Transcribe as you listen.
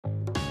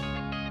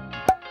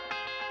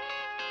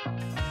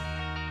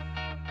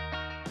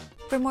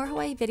For more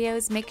Hawaii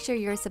videos, make sure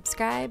you're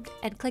subscribed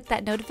and click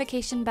that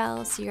notification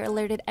bell so you're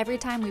alerted every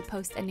time we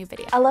post a new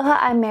video. Aloha,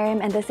 I'm Mariam,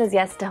 and this is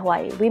Yes to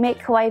Hawaii. We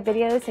make Hawaii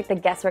videos, take the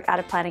guesswork out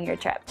of planning your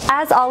trip.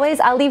 As always,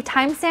 I'll leave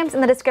timestamps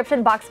in the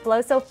description box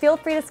below, so feel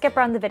free to skip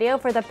around the video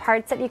for the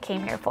parts that you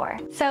came here for.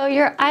 So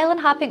you're island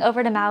hopping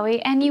over to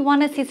Maui and you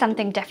want to see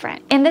something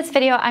different. In this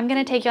video, I'm going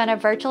to take you on a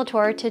virtual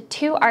tour to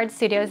 2 art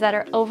studios that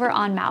are over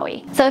on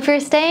Maui. So if you're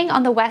staying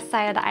on the west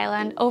side of the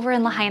island, over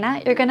in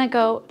Lahaina, you're going to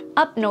go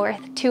up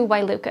north to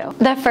Wailuku.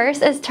 The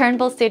first is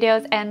Turnbull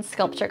Studios and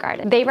Sculpture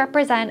Garden. They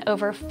represent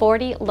over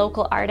 40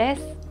 local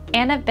artists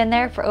and have been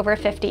there for over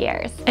 50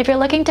 years. If you're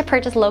looking to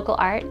purchase local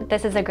art,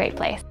 this is a great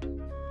place.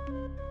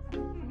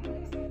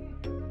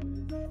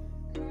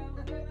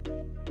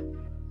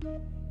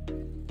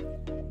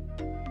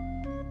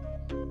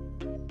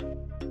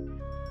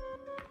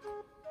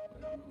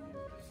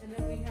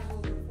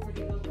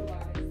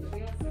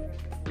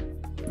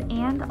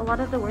 And a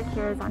lot of the work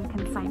here is on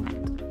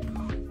consignment.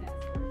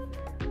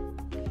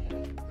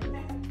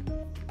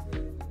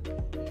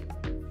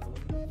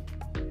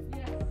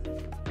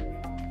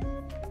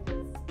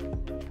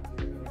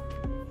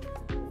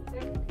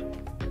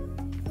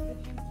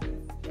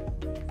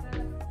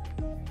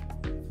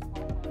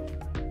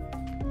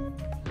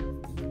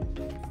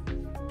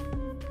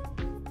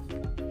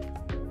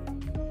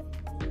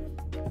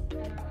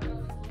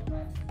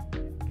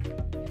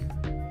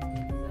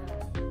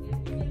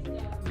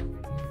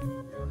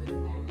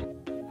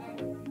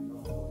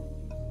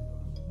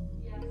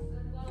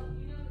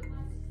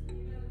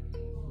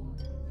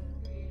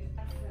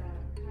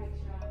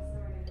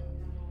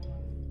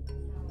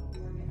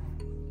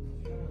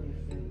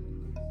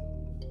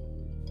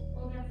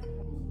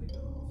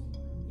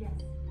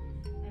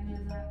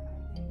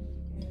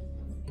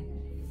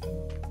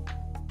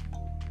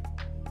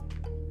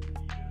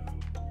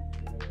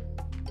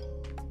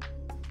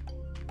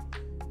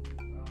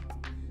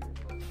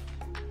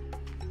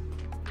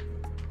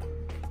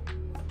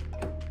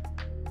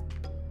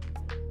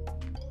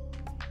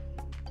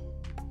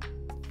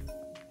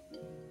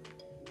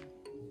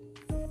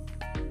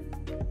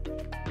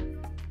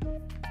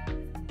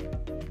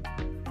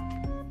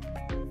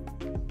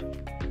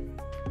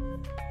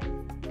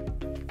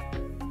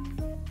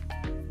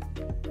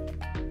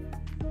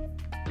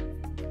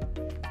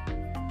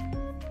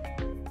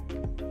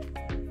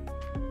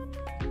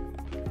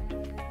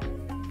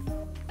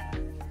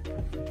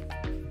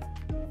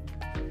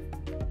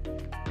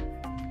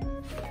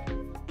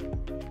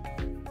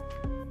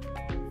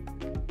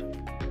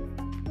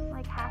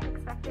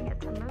 Expecting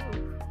it to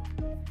move.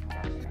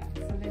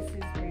 So this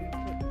is where you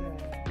put the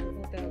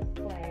dribbled out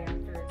clay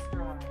after it's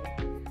dry,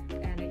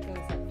 and it goes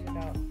up to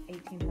about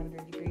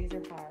 1800 degrees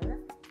or higher.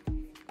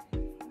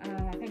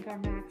 I think our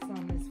max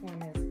on this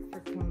one is for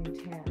cone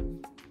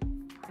 10,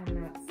 and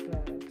that's to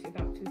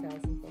about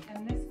 2000 foot.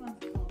 And this one's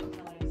called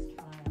Kelly's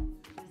Triumph.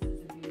 This is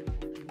a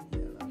beautiful piece.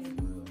 Yeah, that's really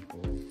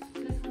cool.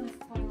 This one is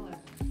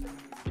coilless.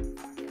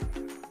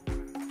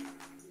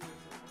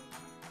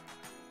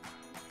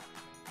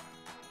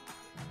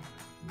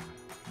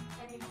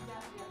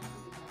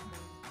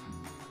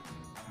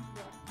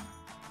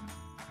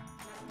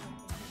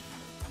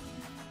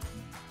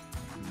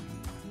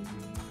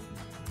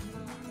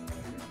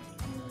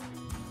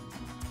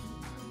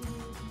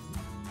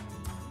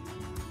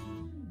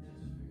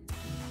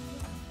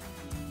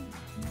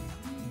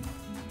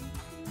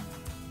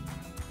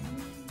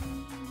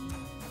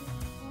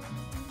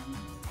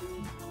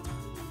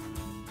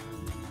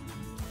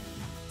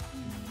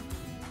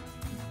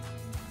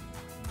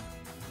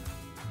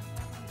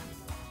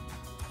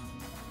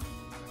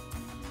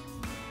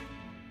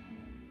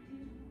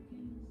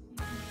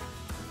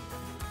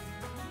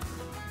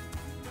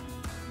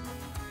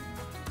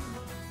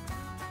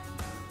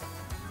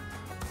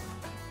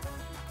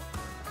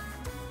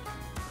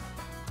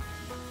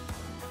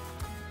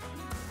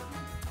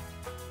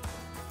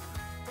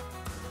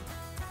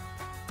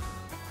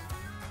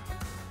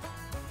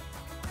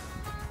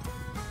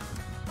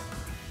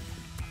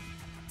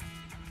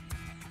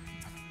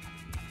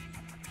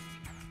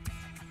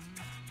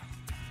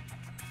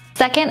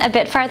 Second, a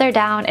bit farther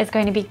down, is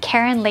going to be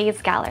Karen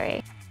Lay's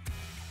gallery.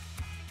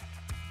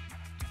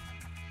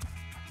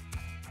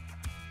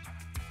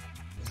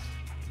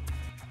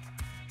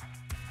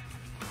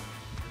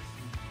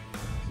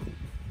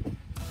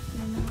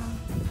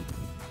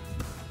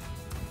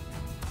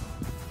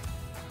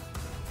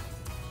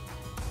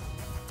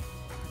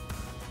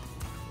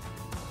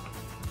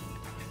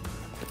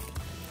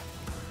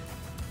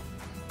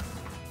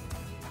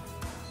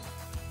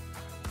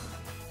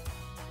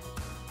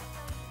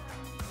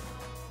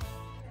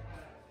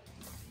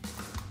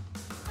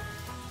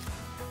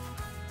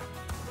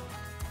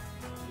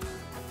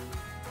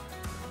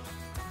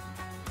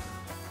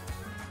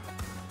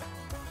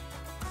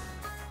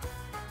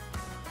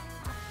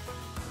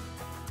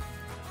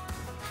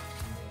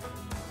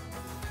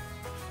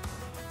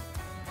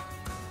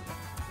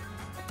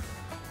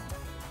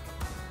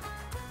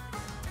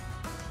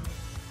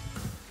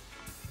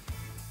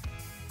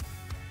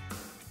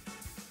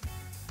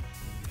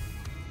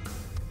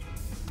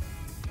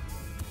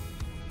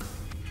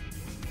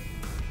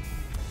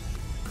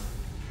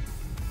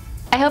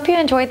 I hope you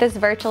enjoyed this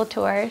virtual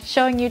tour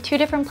showing you 2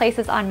 different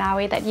places on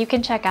Maui that you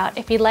can check out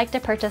if you'd like to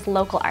purchase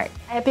local art.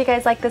 I hope you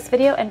guys liked this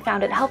video and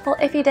found it helpful.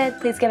 If you did,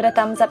 please give it a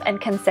thumbs up and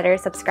consider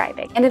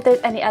subscribing. And if there's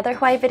any other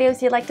Hawaii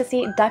videos you'd like to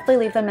see,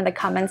 definitely leave them in the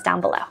comments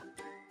down below.